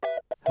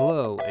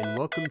Hello, and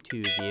welcome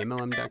to the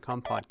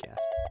MLM.com podcast.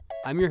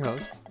 I'm your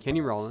host, Kenny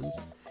Rawlins,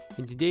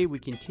 and today we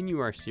continue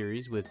our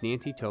series with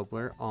Nancy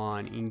Tobler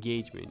on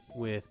engagement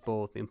with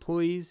both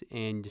employees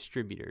and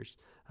distributors.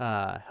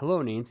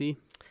 Hello, Nancy.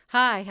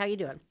 Hi, how you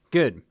doing?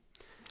 Good.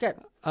 Good.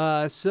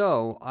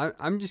 So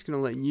I'm just going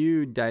to let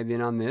you dive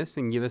in on this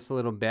and give us a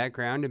little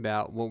background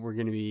about what we're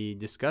going to be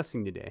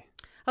discussing today.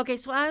 Okay,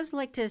 so I always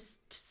like to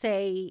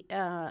say,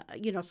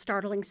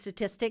 startling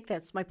statistic.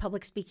 That's my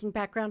public speaking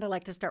background. I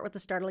like to start with the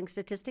startling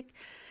statistic.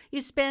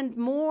 You spend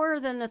more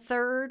than a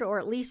third, or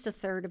at least a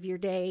third of your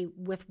day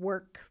with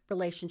work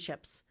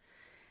relationships.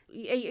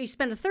 You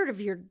spend a third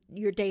of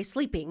your day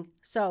sleeping.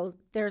 So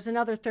there's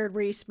another third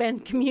where you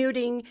spend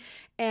commuting.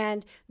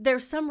 And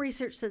there's some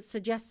research that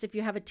suggests if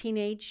you have a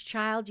teenage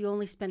child, you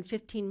only spend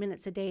 15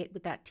 minutes a day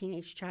with that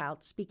teenage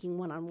child speaking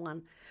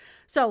one-on-one.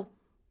 So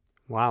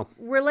wow.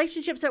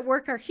 Relationships at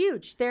work are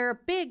huge. They're a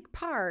big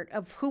part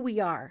of who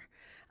we are.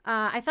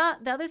 I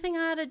thought the other thing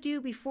I ought to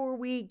do before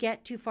we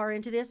get too far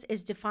into this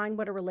is define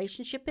what a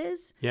relationship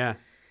is. Yeah.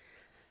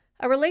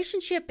 A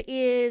relationship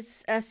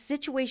is a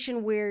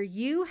situation where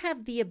you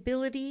have the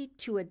ability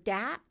to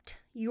adapt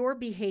your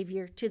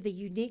behavior to the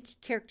unique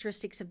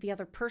characteristics of the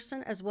other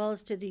person, as well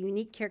as to the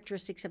unique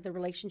characteristics of the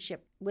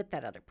relationship with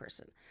that other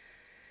person.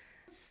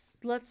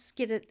 Let's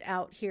get it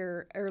out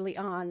here early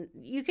on.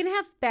 You can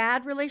have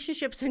bad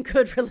relationships and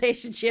good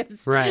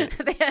relationships. Right.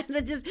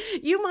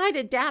 You might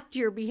adapt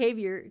your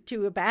behavior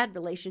to a bad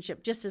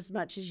relationship just as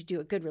much as you do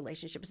a good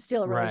relationship. It's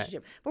still a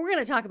relationship. Right. But we're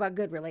going to talk about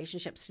good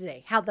relationships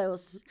today, how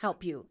those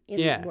help you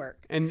in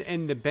work.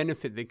 And the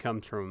benefit that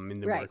comes from them in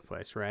the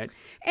workplace, right?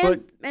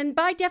 And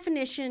by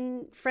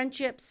definition,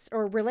 friendships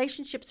or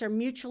relationships are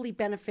mutually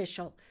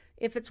beneficial.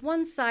 If it's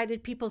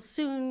one-sided, people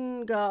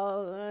soon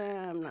go,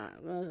 I'm not,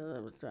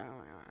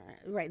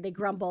 right, they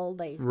grumble,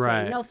 they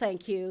say, no,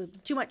 thank you,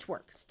 too much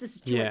work. This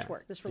is too much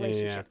work, this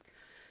relationship. Yeah.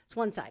 It's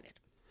one-sided.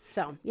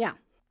 So, yeah.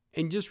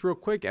 And just real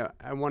quick,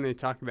 I wanted to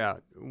talk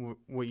about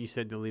what you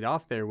said to lead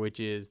off there, which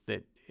is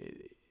that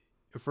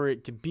for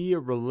it to be a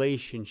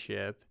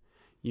relationship,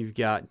 you've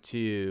got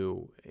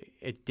to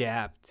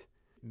adapt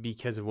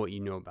because of what you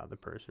know about the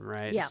person,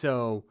 right? Yeah.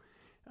 So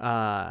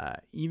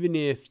even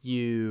if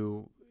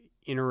you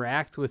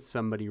interact with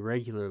somebody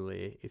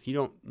regularly, if you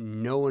don't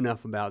know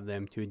enough about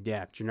them to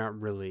adapt, you're not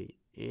really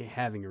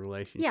having a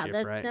relationship,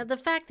 right? The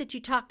fact that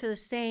you talk to the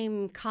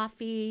same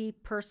coffee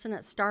person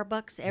at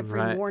Starbucks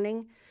every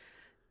morning,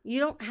 you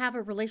don't have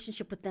a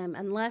relationship with them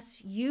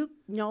unless you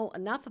know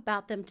enough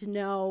about them to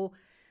know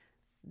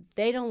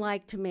they don't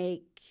like to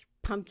make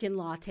pumpkin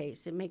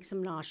lattes. It makes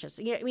them nauseous.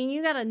 I mean,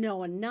 you got to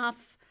know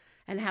enough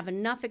and have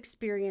enough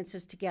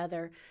experiences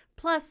together.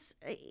 Plus,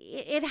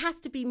 it has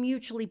to be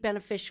mutually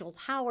beneficial.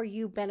 How are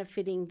you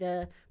benefiting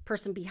the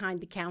person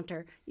behind the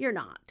counter? You're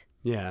not.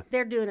 Yeah.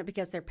 They're doing it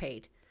because they're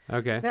paid.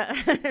 Okay.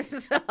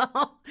 So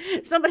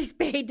if somebody's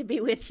paid to be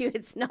with you,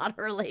 it's not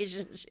a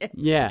relationship.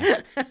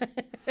 Yeah.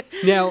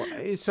 Now,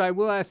 so I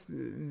will ask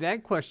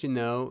that question,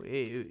 though,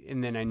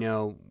 and then I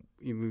know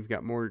we've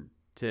got more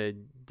to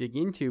dig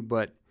into,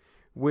 but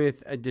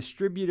with a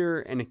distributor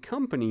and a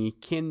company,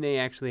 can they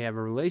actually have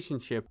a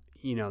relationship?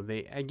 You know,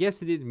 I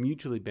guess it is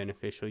mutually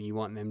beneficial. You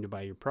want them to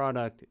buy your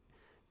product.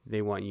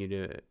 They want you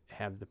to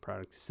have the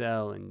product to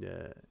sell.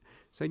 And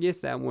so I guess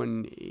that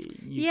one,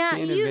 you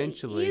can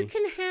eventually. You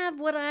can have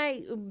what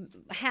I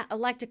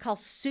like to call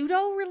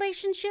pseudo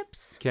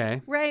relationships.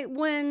 Okay. Right?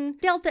 When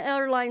Delta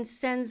Airlines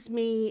sends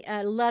me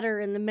a letter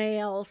in the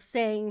mail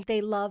saying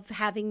they love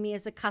having me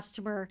as a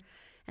customer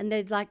and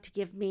they'd like to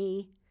give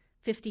me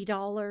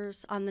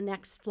 $50 on the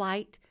next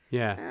flight.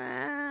 Yeah.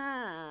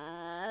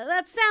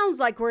 That sounds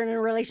like we're in a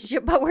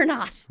relationship, but we're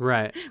not.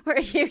 Right.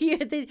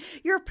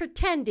 You're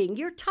pretending.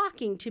 You're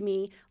talking to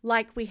me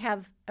like we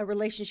have a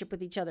relationship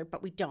with each other,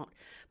 but we don't.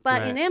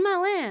 But in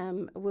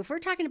MLM, if we're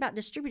talking about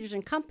distributors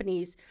and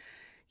companies,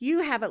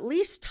 you have at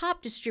least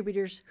top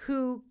distributors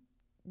who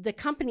the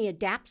company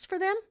adapts for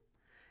them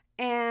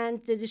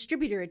and the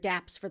distributor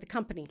adapts for the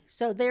company.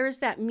 So there is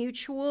that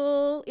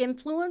mutual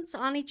influence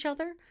on each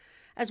other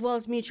as well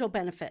as mutual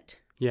benefit.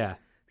 Yeah.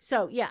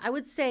 So, yeah, I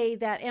would say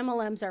that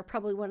MLMs are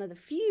probably one of the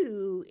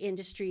few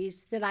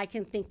industries that I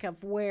can think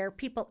of where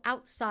people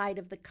outside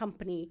of the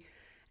company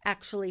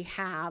actually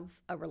have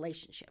a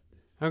relationship.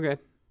 Okay.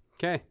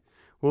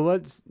 Well,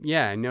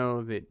 I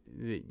know that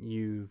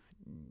you've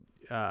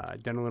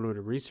done a little bit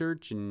of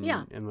research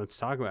and let's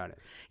talk about it.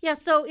 Yeah,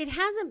 so it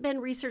hasn't been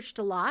researched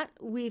a lot.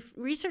 We've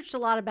researched a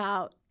lot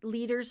about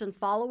leaders and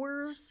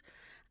followers.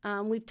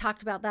 We've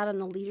talked about that on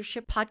the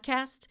Leadership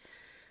podcast.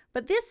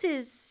 But this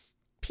is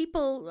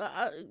people,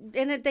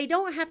 and they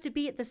don't have to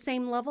be at the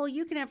same level.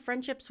 You can have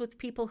friendships with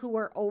people who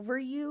are over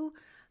you.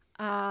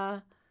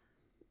 That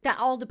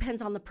all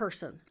depends on the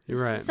person.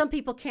 Right. Some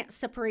people can't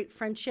separate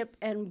friendship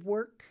and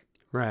work.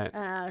 Right.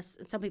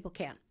 Some people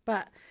can.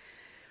 But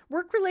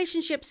work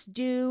relationships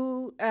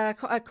do,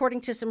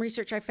 according to some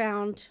research I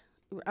found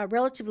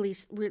relatively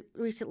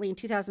recently in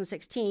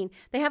 2016,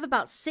 they have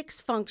about 6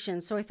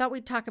 functions. So I thought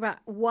we'd talk about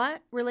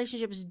what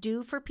relationships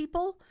do for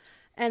people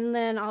And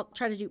then I'll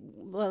try to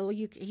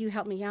you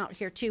help me out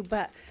here too,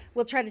 but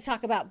we'll try to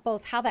talk about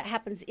both how that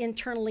happens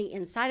internally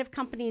inside of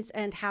companies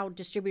and how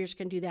distributors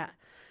can do that.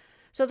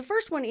 So the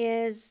first one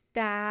is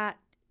that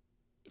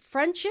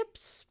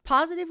friendships,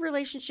 positive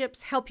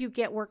relationships help you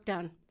get work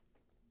done.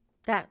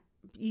 That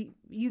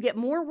you get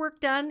more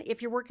work done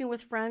if you're working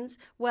with friends.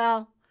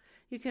 Well,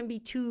 you can be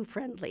too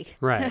friendly.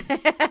 Right.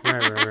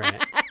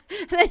 Right.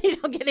 Then you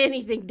don't get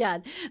anything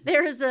done.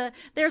 There's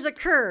a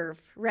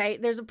curve,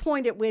 right? There's a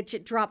point at which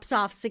it drops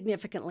off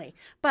significantly.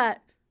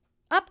 But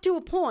up to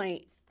a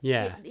point,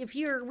 yeah. If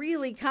you're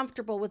really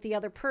comfortable with the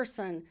other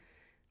person,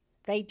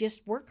 they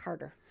just work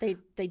harder.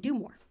 They do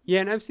more.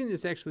 Yeah, and I've seen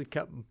this actually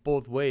cut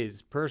both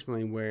ways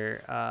personally,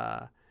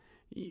 where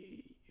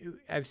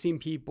I've seen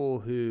people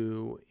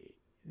who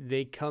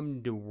they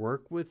come to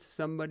work with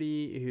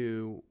somebody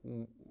who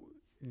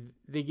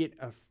they get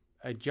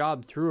a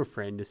job through a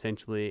friend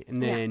essentially,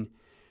 and then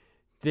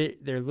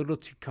they're a little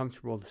too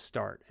comfortable to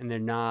start, and they're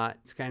not.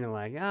 It's kind of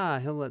like,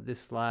 he'll let this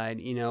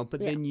slide, But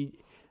then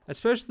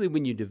especially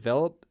when you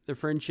develop the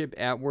friendship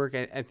at work,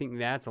 I think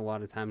that's a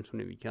lot of times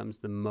when it becomes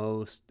the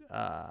most,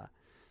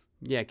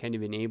 kind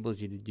of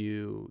enables you to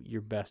do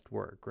your best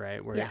work,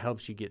 right? Where it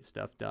helps you get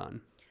stuff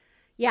done.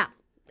 Yeah.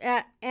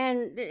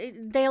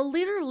 And they'll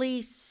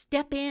literally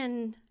step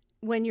in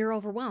when you're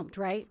overwhelmed,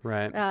 right?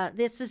 Right.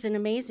 This is an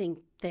amazing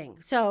thing.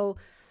 So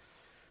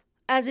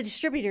as a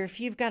distributor, if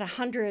you've got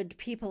 100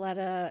 people at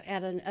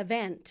an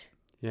event,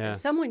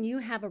 someone you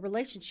have a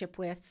relationship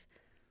with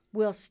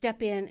will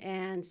step in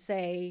and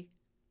say,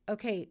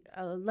 okay,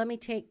 let me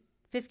take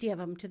 50 of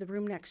them to the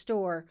room next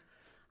door.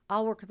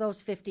 I'll work with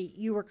those 50.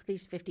 You work with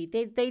these 50.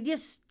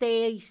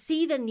 They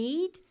see the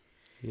need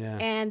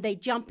and they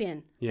jump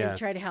in and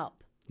try to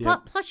help.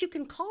 Yep. Plus, you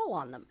can call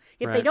on them.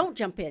 If they don't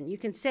jump in, you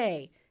can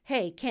say,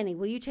 hey, Kenny,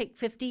 will you take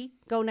 50?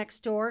 Go next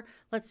door.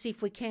 Let's see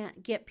if we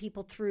can't get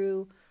people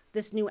through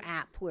this new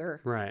app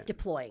we're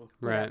deploying,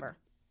 whatever.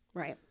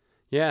 Right.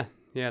 Yeah,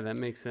 that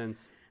makes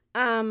sense.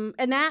 And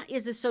that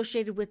is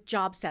associated with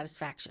job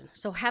satisfaction.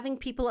 So having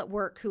people at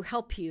work who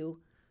help you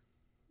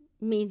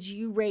means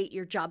you rate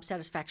your job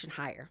satisfaction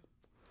higher.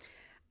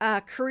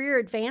 Career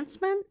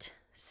advancement.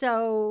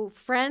 So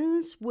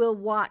friends will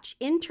watch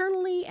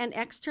internally and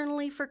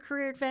externally for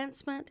career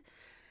advancement.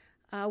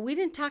 We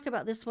didn't talk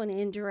about this one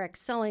in direct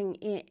selling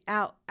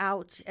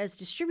out as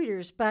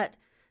distributors, but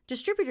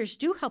distributors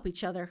do help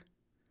each other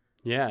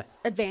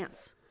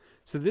advance.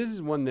 So this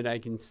is one that I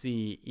can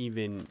see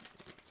even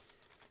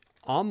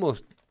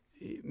almost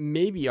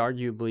maybe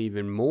arguably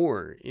even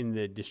more in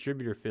the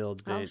distributor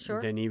field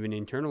than even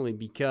internally,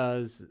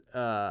 because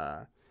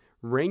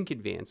rank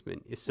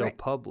advancement is so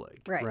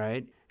public,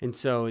 right? And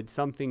so it's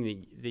something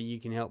that you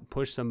can help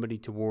push somebody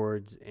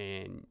towards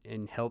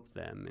and help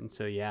them. And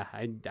so,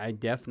 I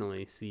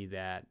definitely see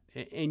that.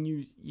 And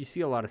you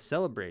see a lot of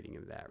celebrating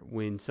of that.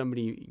 When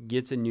somebody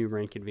gets a new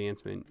rank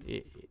advancement,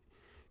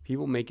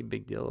 people make a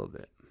big deal of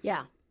it.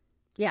 Yeah.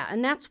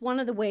 And that's one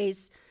of the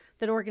ways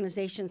that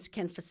organizations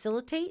can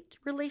facilitate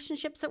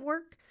relationships at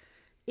work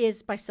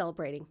is by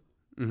celebrating.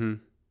 Mm-hmm.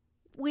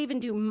 We even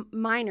do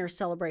minor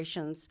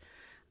celebrations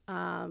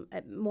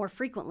more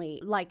frequently,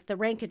 like the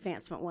rank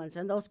advancement ones,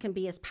 and those can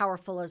be as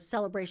powerful as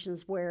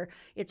celebrations where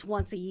it's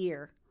once a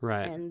year,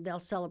 and they'll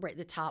celebrate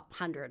the top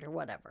 100 or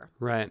whatever.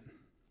 Right.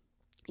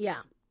 Yeah.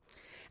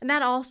 And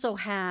that also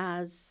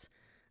has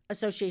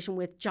association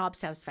with job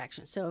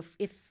satisfaction. So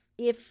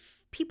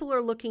if people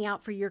are looking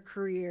out for your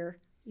career,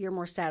 you're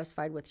more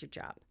satisfied with your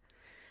job.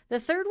 The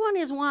third one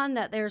is one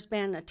that there's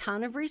been a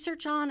ton of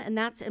research on, and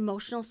that's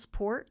emotional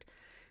support.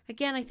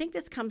 Again, I think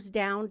this comes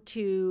down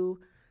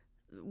to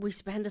we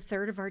spend a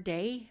third of our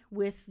day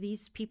with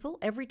these people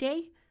every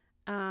day.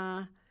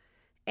 And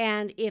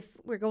if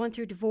we're going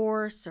through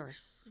divorce or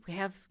we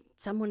have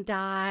someone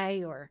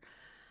die or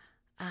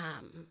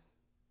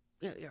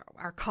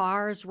our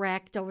car's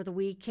wrecked over the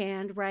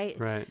weekend, right?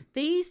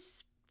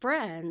 These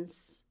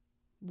friends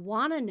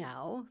want to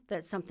know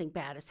that something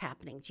bad is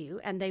happening to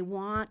you, and they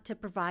want to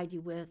provide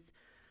you with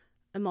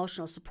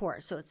emotional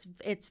support. So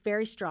it's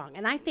very strong.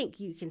 And I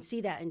think you can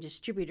see that in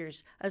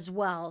distributors as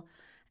well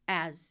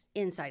as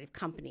inside of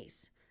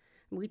companies.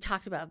 We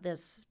talked about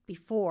this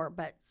before,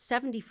 but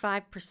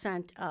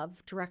 75%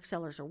 of direct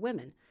sellers are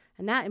women.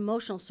 And that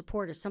emotional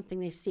support is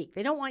something they seek.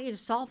 They don't want you to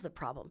solve the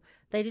problem.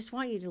 They just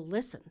want you to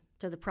listen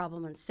to the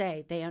problem and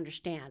say they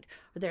understand,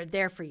 or they're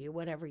there for you,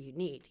 whatever you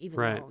need, even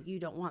though you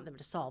don't want them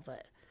to solve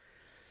it.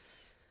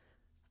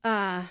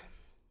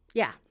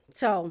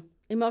 So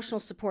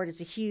emotional support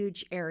is a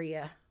huge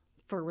area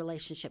for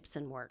relationships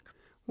and work.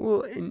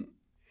 Well, and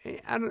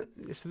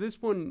so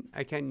this one,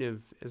 I kind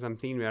of, as I'm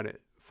thinking about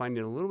it, find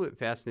it a little bit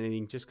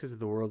fascinating just because of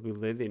the world we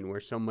live in, where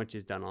so much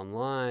is done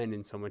online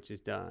and so much is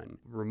done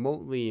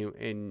remotely,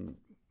 and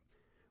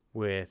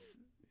with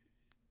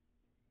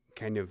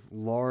kind of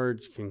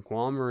large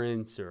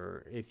conglomerates,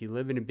 or if you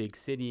live in a big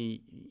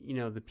city,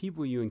 the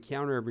people you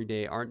encounter every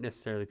day aren't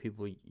necessarily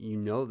people you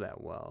know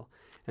that well.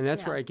 And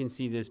that's where I can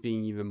see this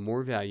being even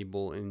more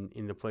valuable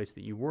in the place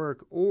that you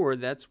work, or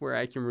that's where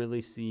I can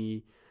really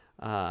see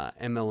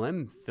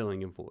MLM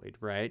filling a void,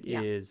 right?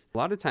 Yeah. Is a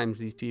lot of times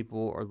these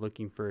people are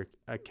looking for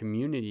a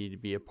community to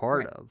be a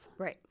part of.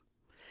 Right.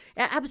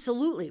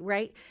 Absolutely,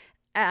 right?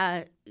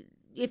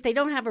 If they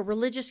don't have a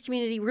religious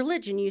community,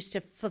 religion used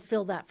to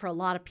fulfill that for a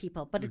lot of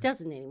people, but it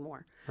doesn't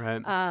anymore.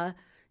 Right.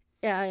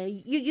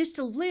 You used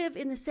to live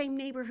in the same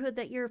neighborhood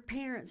that your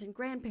parents and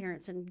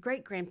grandparents and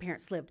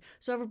great-grandparents lived,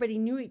 so everybody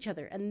knew each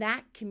other, and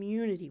that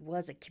community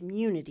was a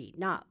community,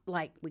 not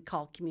like we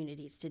call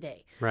communities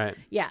today. Right.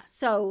 Yeah,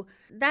 so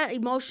that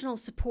emotional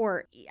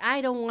support, I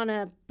don't want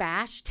to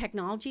bash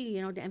technology.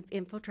 You know,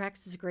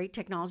 Infotrax is a great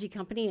technology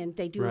company, and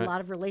they do a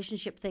lot of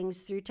relationship things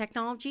through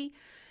technology,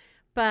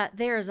 but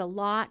there is a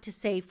lot to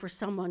say for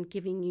someone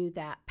giving you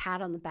that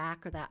pat on the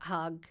back or that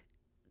hug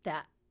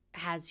that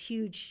has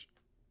huge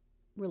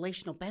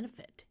relational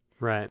benefit.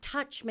 Right.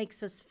 Touch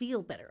makes us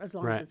feel better as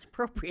long as it's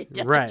appropriate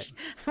touch. Right.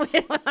 We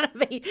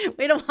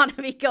don't want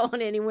to be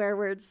going anywhere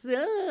where it's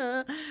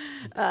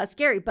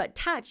scary. But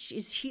touch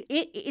is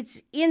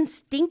it's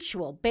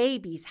instinctual.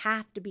 Babies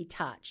have to be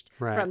touched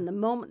from the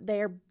moment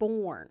they're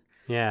born.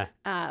 Yeah.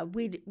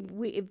 We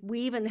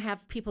even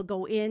have people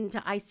go into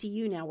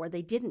ICU now where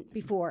they didn't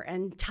before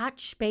and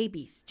touch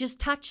babies. Just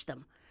touch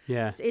them.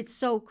 Yeah. It's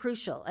so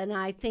crucial. And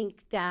I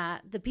think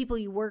that the people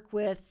you work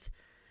with,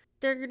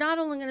 they're not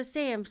only going to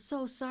say, I'm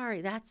so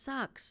sorry, that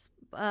sucks.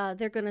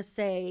 They're going to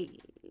say,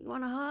 you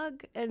want a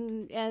hug?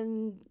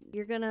 And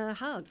you're going to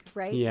hug,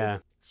 right? Yeah.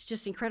 It's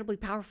just incredibly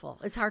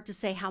powerful. It's hard to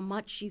say how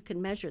much you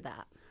can measure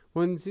that.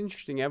 Well, it's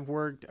interesting. I've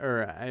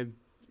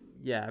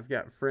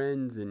got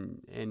friends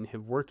and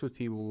have worked with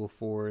people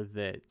before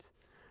that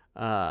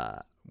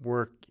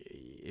work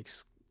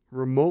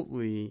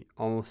remotely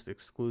almost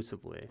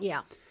exclusively.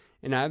 Yeah.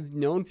 And I've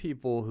known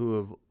people who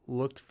have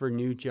looked for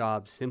new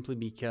jobs simply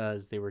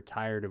because they were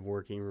tired of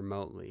working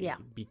remotely. Yeah.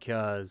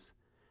 Because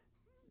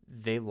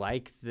they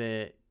like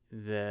the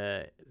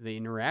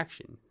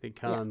interaction that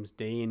comes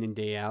day in and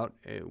day out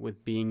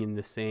with being in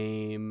the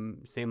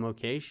same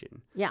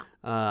location. Yeah.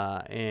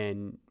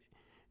 And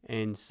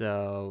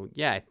so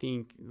I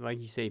think, like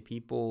you say,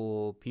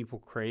 people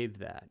crave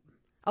that.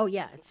 Oh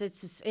yeah, it's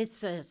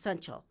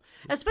essential,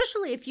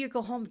 especially if you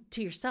go home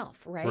to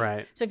yourself, right?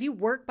 Right. So if you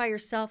work by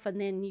yourself and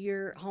then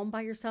you're home by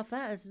yourself,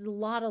 that is a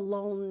lot of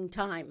alone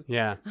time.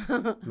 Yeah.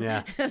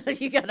 Yeah.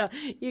 you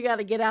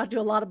gotta get out to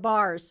a lot of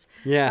bars.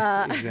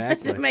 Yeah.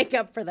 Exactly. To make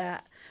up for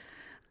that.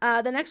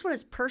 The next one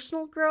is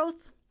personal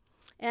growth,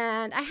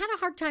 and I had a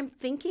hard time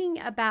thinking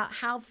about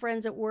how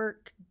friends at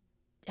work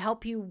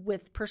help you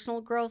with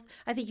personal growth.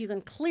 I think you can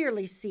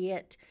clearly see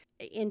it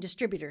in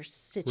distributor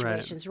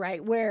situations,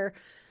 right? Where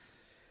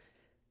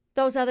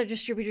those other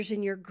distributors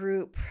in your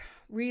group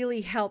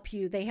really help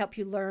you. They help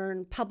you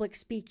learn public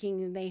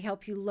speaking, and they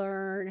help you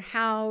learn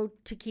how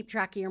to keep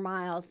track of your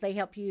miles. They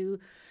help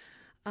you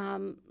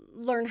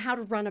learn how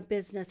to run a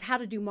business, how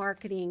to do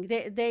marketing.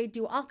 They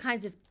do all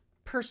kinds of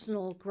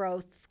personal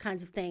growth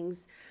kinds of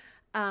things.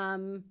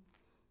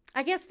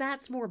 I guess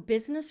that's more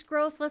business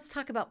growth. Let's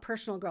talk about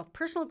personal growth.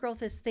 Personal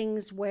growth is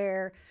things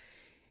where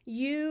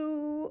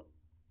I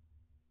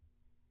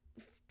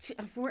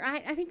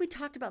think we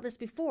talked about this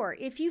before.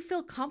 If you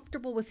feel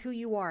comfortable with who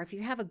you are, if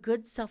you have a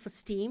good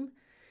self-esteem,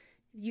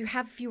 you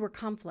have fewer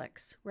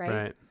conflicts, right?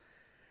 Right.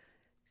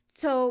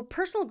 So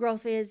personal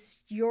growth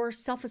is your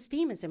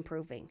self-esteem is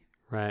improving.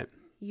 Right.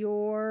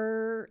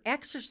 Your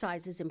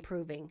exercise is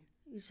improving.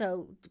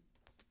 So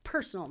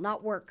personal,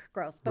 not work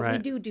growth. But we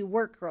do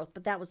work growth,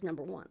 but that was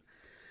number one.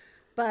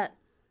 But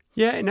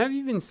yeah, and I've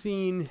even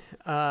seen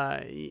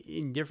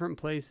in different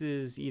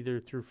places, either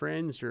through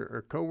friends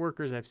or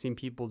coworkers, I've seen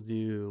people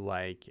do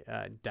like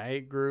a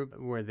diet group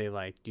where they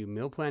like do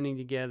meal planning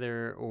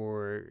together,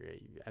 or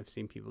I've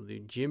seen people do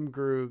gym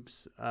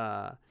groups.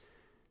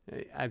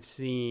 I've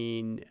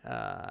seen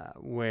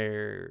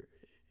where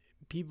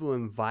people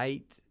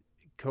invite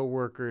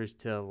coworkers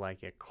to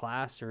like a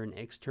class or an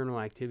external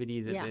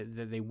activity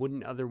that they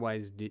wouldn't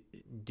otherwise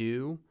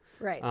do.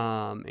 Right.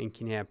 And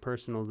can have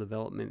personal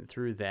development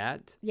through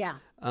that. Yeah.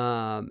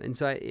 And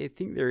so I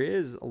think there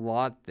is a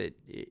lot that,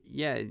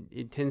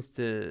 it tends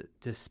to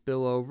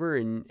spill over,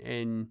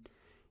 and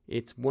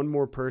it's one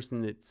more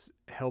person that's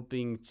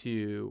helping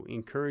to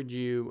encourage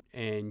you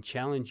and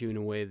challenge you in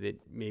a way that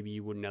maybe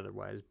you wouldn't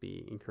otherwise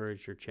be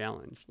encouraged or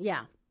challenged.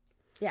 Yeah.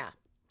 Yeah.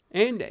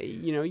 And,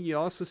 you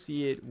also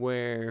see it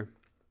where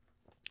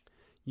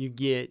you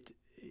get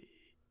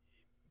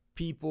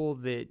people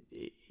that,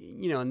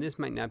 and this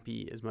might not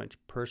be as much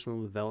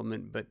personal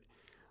development, but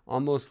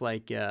almost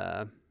like,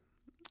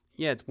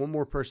 it's one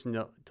more person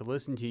to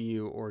listen to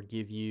you or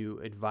give you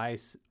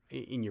advice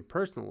in your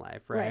personal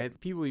life, right?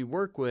 People you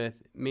work with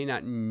may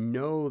not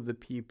know the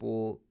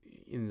people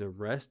in the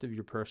rest of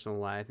your personal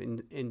life,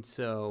 and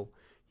so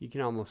you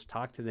can almost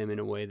talk to them in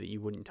a way that you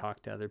wouldn't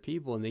talk to other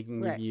people, and they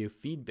can give you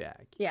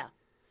feedback. Yeah.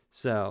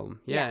 So,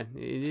 it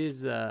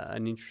is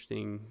an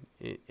interesting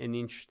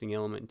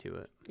element to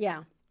it.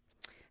 Yeah.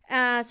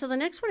 So the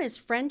next one is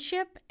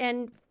friendship,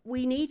 and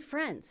we need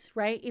friends,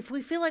 right? If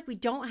we feel like we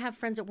don't have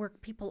friends at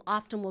work, people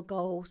often will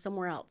go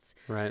somewhere else.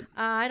 Right.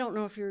 I don't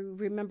know if you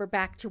remember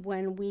back to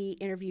when we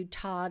interviewed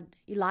Todd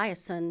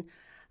Eliasson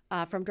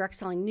from Direct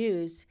Selling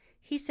News.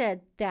 He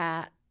said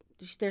that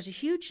there's a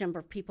huge number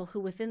of people who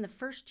within the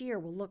first year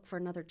will look for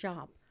another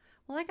job.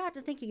 Well, I got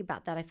to thinking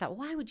about that. I thought,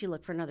 why would you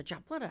look for another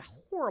job? What a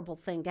horrible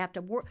thing to have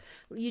to work.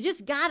 You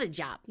just got a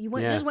job. You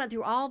just went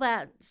through all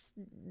that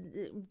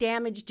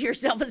damage to your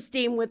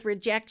self-esteem with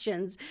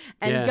rejections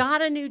and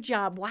got a new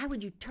job. Why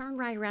would you turn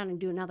right around and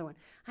do another one?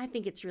 I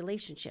think it's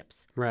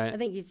relationships. Right. I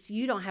think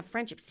you don't have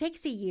friendships. It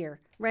takes a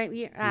year,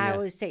 right? I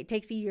always say it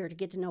takes a year to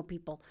get to know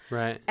people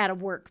at a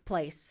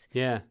workplace.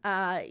 Yeah.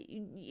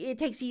 It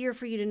takes a year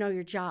for you to know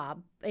your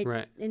job.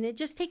 And it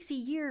just takes a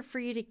year for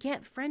you to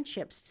get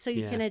friendships so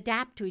you can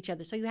adapt to each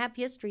other, so you have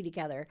history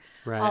together,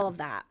 all of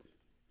that.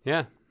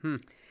 Yeah.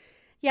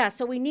 Yeah,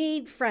 so we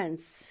need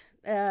friends.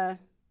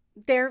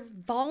 They're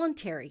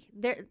voluntary.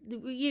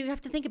 You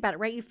have to think about it,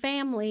 right? Your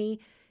family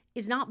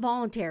is not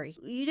voluntary.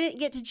 You didn't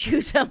get to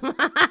choose them.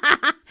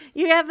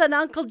 You have an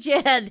Uncle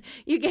Jed.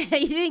 You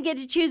didn't get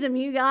to choose him.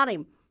 You got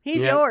him.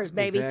 He's yours,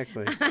 baby.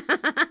 Exactly.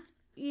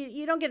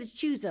 You don't get to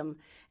choose him.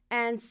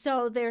 And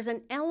so there's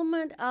an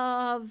element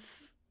of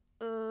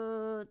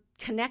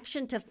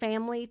connection to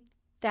family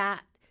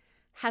that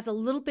has a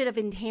little bit of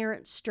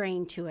inherent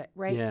strain to it,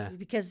 right? Yeah.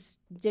 Because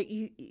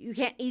you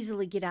can't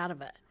easily get out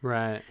of it.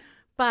 Right.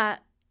 But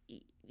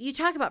you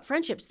talk about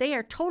friendships, they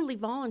are totally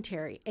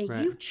voluntary, and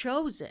you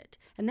chose it,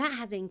 and that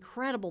has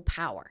incredible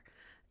power.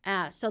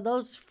 So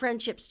those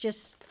friendships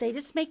just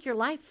make your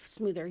life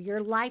smoother. Your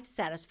life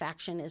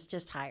satisfaction is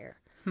just higher.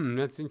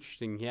 That's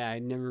interesting. Yeah, I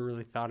never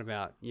really thought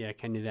about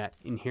kind of that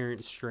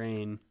inherent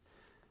strain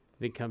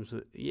that comes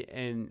with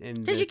and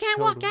because you can't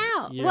walk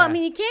out. Yeah. Well, I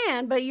mean you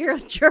can, but you're a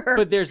jerk.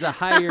 But there's a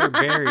higher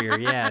barrier.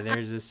 Yeah,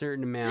 there's a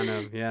certain amount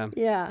of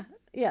yeah.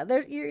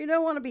 There, you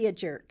don't want to be a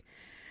jerk.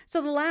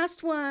 So the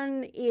last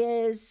one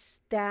is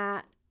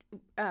that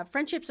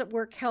friendships at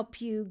work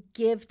help you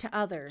give to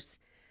others,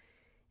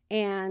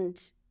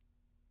 and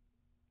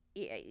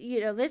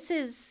this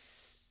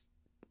is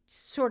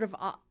sort of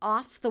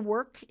off the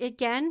work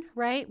again,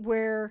 right?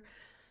 Where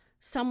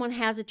someone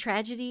has a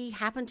tragedy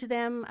happen to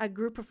them, a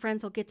group of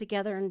friends will get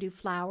together and do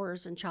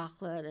flowers and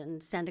chocolate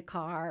and send a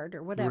card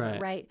or whatever,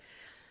 right?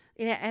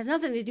 It has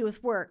nothing to do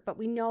with work, but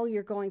we know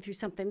you're going through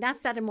something.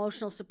 That's that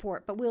emotional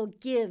support, but we'll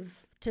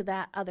give to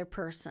that other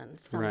person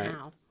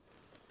somehow.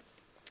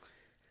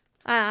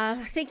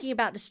 Thinking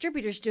about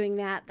distributors doing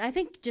that, I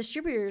think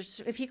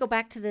distributors, if you go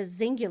back to the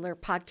Singular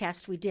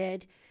podcast we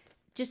did,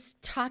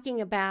 just talking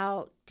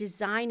about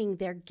designing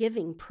their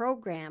giving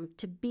program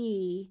to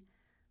be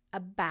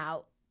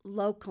about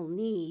local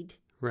need,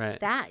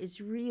 that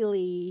is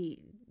really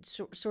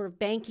sort of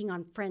banking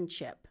on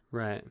friendship,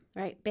 right?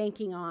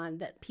 Banking on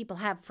that people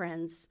have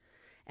friends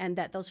and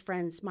that those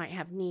friends might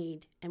have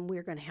need and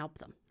we're going to help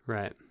them.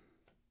 Right.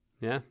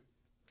 Yeah.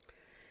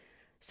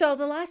 So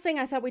the last thing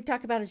I thought we'd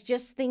talk about is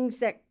just things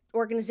that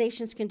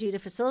organizations can do to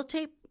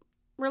facilitate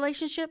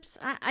relationships.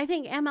 I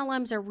think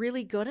MLMs are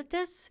really good at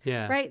this,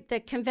 right? The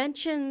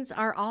conventions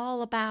are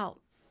all about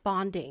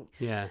bonding.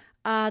 Yeah.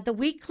 The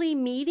weekly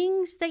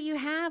meetings that you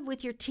have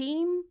with your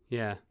team,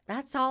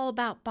 that's all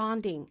about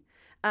bonding.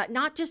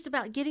 Not just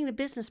about getting the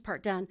business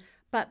part done,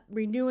 but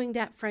renewing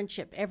that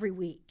friendship every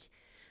week.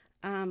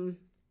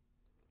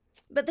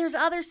 But there's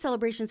other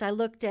celebrations. I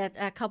looked at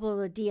a couple of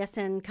the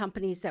DSN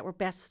companies that were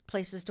best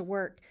places to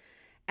work.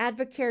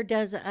 Advocare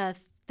does a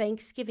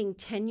Thanksgiving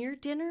tenure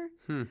dinner,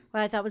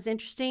 what I thought was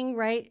interesting,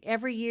 right?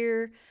 Every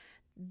year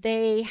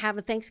they have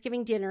a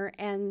Thanksgiving dinner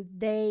and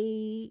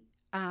they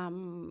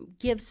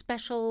give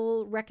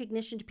special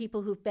recognition to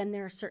people who've been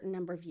there a certain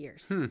number of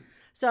years.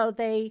 So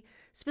they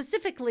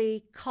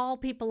specifically call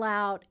people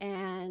out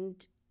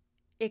and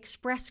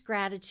express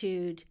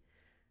gratitude.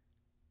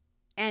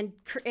 And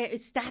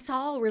that's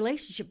all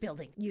relationship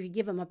building. You could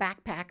give them a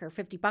backpack or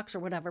 $50 or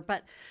whatever,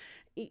 but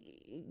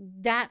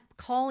that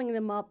calling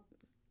them up,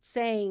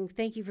 saying,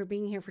 thank you for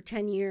being here for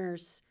 10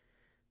 years.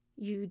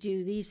 You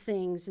do these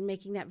things and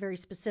making that very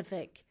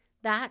specific.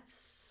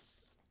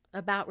 That's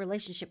about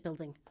relationship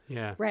building.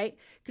 Yeah. Right?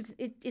 Because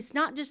it's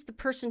not just the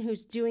person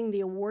who's doing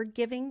the award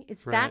giving.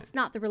 That's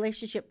not the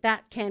relationship.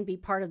 That can be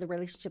part of the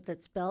relationship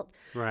that's built.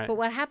 Right. But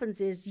what happens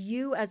is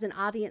you as an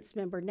audience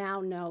member now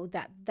know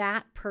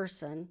that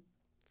person,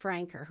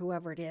 Frank or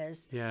whoever it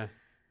is,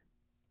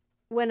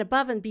 went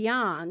above and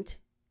beyond,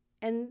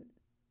 and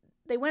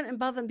they went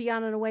above and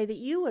beyond in a way that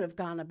you would have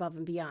gone above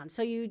and beyond.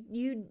 So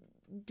you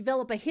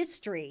develop a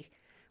history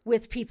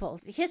with people.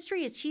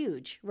 History is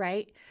huge,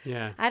 right?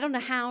 Yeah. I don't know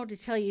how to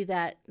tell you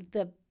that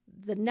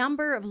the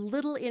number of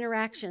little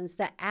interactions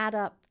that add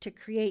up to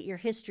create your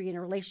history in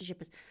a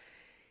relationship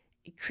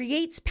it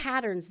creates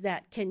patterns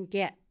that can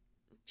get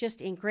just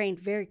ingrained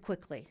very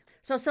quickly.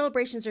 So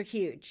celebrations are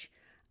huge.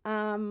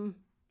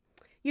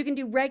 You can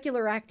do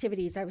regular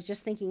activities. I was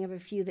just thinking of a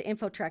few. The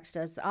InfoTrex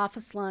does the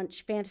office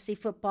lunch, fantasy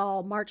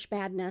football, March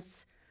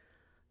Madness,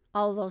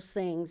 all of those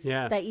things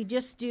that you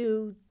just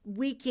do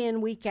week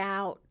in, week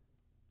out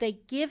they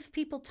give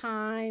people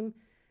time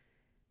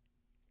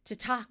to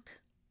talk,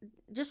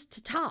 just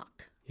to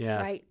talk.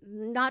 Yeah. Right?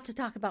 Not to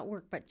talk about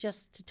work, but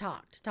just to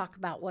talk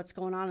about what's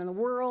going on in the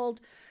world,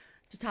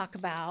 to talk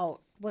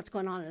about what's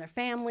going on in their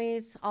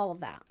families, all of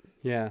that.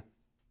 Yeah.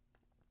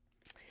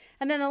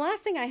 And then the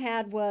last thing I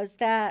had was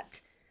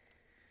that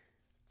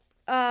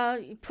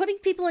putting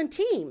people in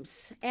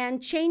teams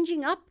and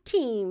changing up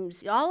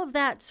teams, all of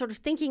that, sort of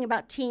thinking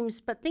about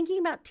teams, but thinking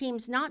about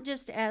teams not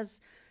just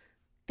as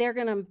they're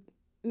going to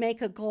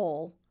make a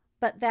goal,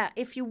 but that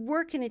if you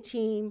work in a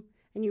team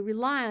and you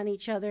rely on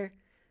each other,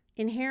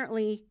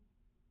 inherently,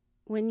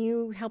 when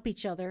you help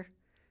each other,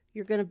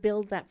 you're going to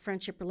build that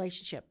friendship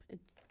relationship.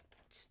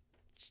 It's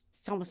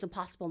almost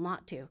impossible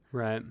not to.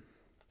 Right.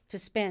 To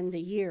spend a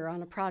year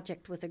on a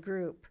project with a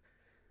group,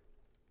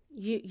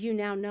 you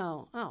now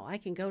know, oh, I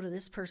can go to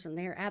this person.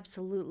 They're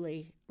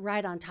absolutely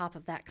right on top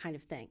of that kind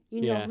of thing.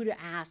 You know who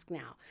to ask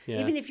now. Yeah.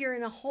 Even if you're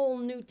in a whole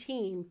new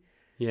team,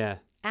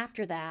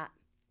 after that,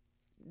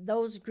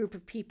 those group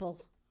of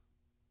people,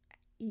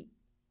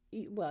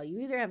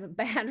 you either have a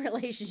bad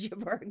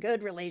relationship or a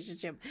good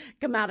relationship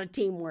come out of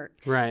teamwork.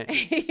 Right.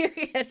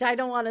 Yes, I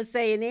don't want to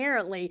say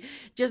inherently,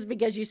 just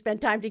because you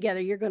spend time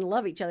together, you're going to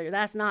love each other.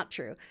 That's not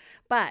true.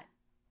 But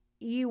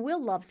you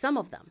will love some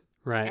of them.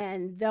 Right.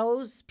 And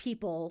those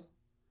people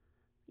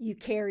you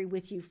carry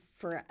with you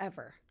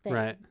forever.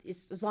 Right.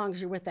 As long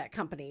as you're with that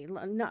company.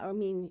 No, I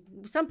mean,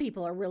 some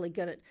people are really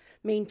good at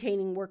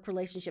maintaining work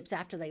relationships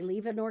after they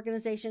leave an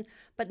organization,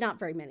 but not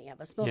very many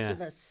of us. Most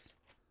of us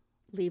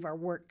leave our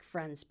work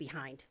friends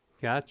behind.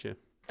 Gotcha.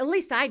 At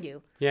least I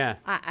do. Yeah.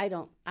 I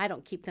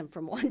don't keep them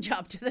from one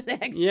job to the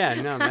next. Yeah,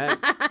 no,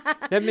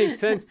 that makes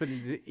sense, but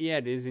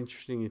it is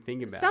interesting to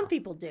think about. Some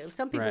people do.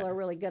 Some people are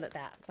really good at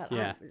that, but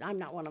I'm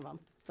not one of them.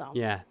 So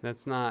yeah,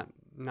 that's not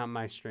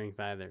my strength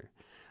either.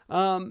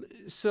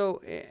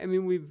 So I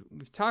mean, we've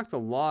talked a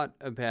lot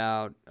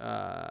about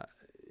how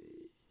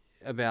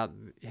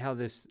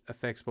this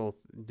affects both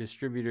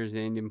distributors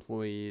and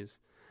employees,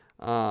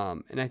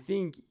 and I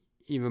think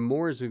even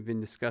more as we've been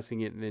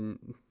discussing it than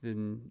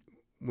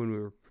when we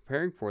were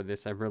preparing for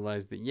this, I've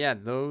realized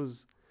that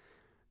those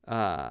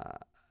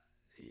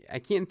I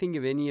can't think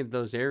of any of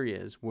those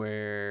areas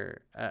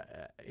where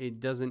it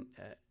doesn't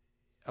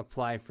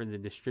apply for the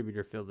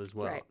distributor field as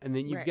well. Right. And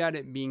then you've got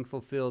it being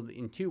fulfilled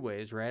in two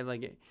ways, right?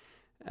 Like,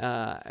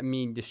 I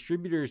mean,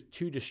 distributors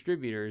to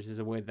distributors is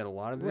a way that a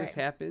lot of this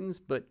happens,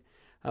 but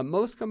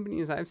most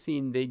companies I've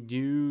seen, they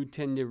do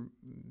tend to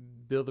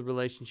build a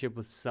relationship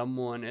with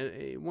someone.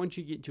 Once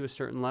you get to a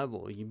certain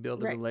level, you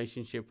build a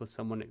relationship with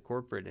someone at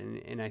corporate,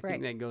 and I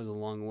think that goes a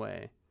long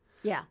way.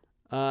 Yeah.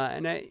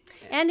 And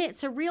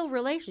it's a real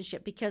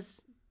relationship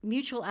because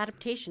mutual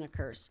adaptation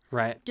occurs.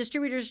 Right.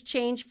 Distributors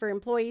change for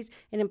employees,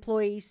 and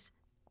employees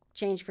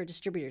change for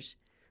distributors.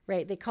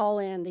 Right. They call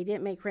in. They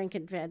didn't make rank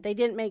and file. They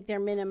didn't make their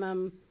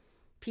minimum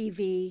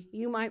PV.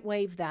 You might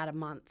waive that a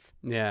month.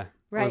 Yeah.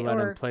 Right. Or let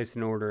them place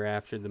an order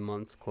after the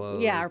month's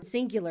closed. Yeah.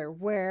 Singular,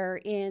 where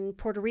in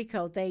Puerto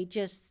Rico they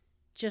just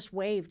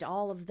waived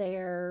all of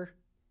their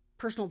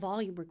personal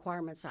volume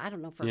requirements. I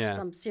don't know, for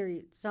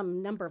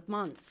some number of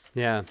months.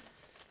 Yeah.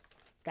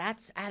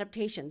 That's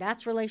adaptation.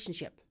 That's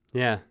relationship.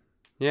 Yeah.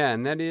 Yeah,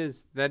 and that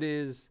is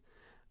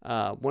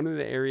one of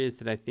the areas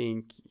that I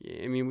think,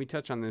 I mean, we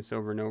touch on this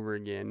over and over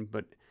again,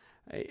 but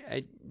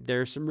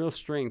there are some real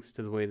strengths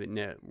to the way that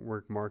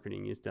network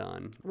marketing is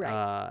done.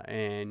 Right.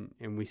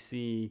 And we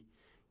see,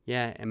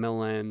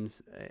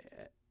 MLMs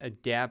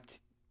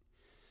adapt,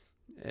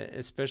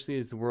 especially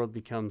as the world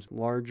becomes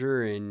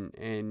larger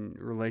and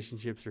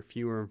relationships are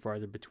fewer and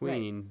farther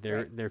between.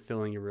 They're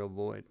filling a real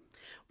void.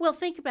 Well,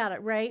 think about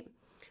it, right?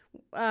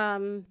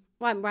 I'm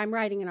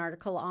writing an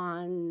article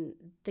on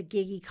the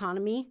gig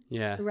economy.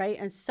 Yeah. Right.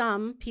 And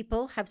some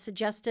people have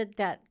suggested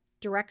that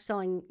direct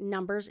selling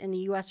numbers in the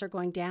U.S. are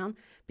going down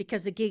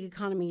because the gig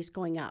economy is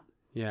going up.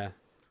 Yeah.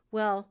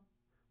 Well,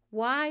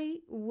 why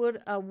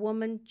would a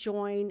woman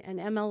join an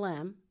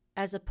MLM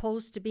as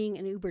opposed to being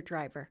an Uber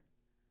driver?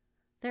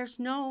 There's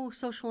no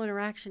social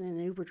interaction in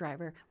an Uber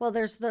driver. Well,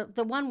 there's the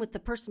one with the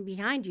person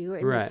behind you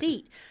in the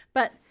seat,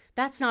 but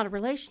that's not a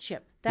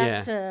relationship.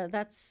 That's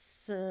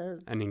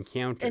an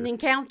encounter. An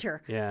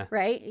encounter. Yeah.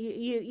 Right?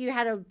 You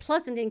had a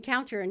pleasant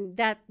encounter, and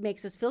that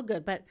makes us feel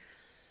good. But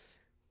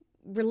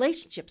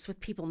relationships with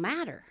people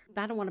matter.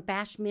 I don't want to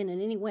bash men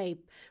in any way,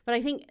 but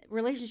I think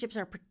relationships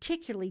are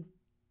particularly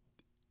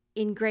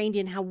ingrained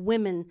in how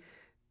women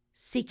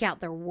seek out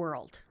their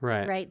world.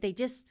 Right. Right? They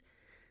just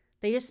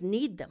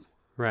need them.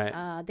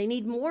 Right. They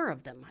need more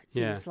of them, it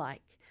seems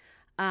like.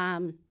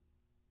 And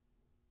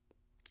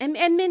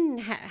men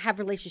have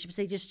relationships.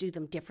 They just do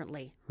them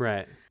differently.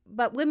 Right.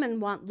 But women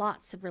want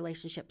lots of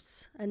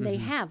relationships, and they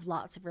have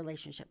lots of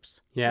relationships.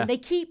 Yeah. And they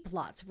keep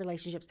lots of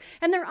relationships.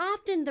 And they're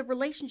often the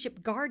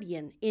relationship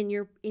guardian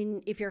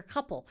if you're a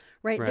couple,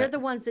 right? They're the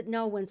ones that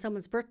know when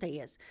someone's birthday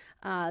is.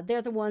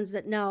 They're the ones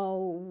that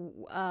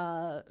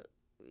know,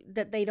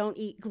 that they don't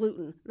eat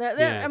gluten.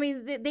 I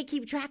mean, they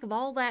keep track of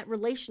all that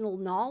relational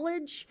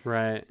knowledge,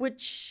 right?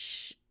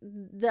 Which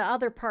the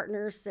other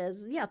partner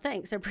says, "Yeah,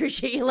 thanks. I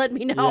appreciate you letting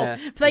me know. Yeah,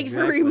 thanks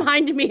for exactly.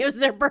 reminding me it was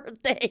their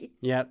birthday."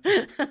 Yep.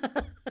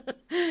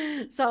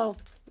 So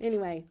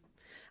anyway,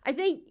 I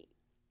think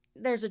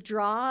there's a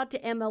draw to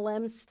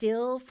MLM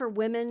still for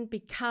women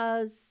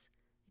because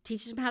it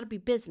teaches them how to be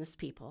business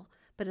people,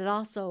 but it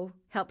also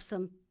helps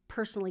them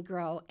personally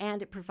grow,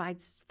 and it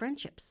provides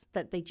friendships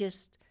that they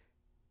just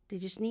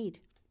need.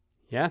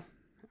 Yeah.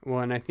 Well,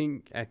 and I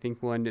think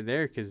we'll end it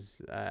there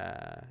because,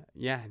 I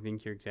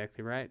think you're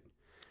exactly right.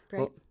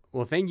 Great.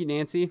 Well, thank you,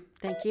 Nancy.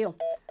 Thank you.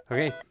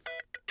 Okay.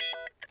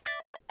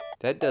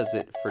 That does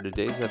it for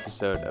today's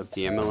episode of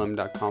the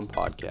MLM.com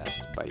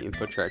podcast by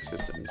InfoTrack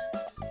Systems.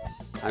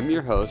 I'm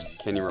your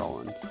host, Kenny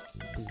Rawlins.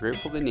 I'm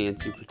grateful to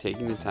Nancy for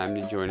taking the time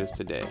to join us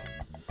today.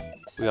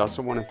 We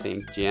also want to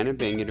thank Jana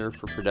Bangeter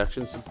for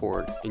production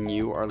support and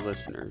you, our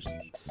listeners.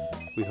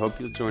 We hope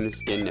you'll join us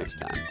again next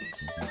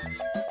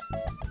time.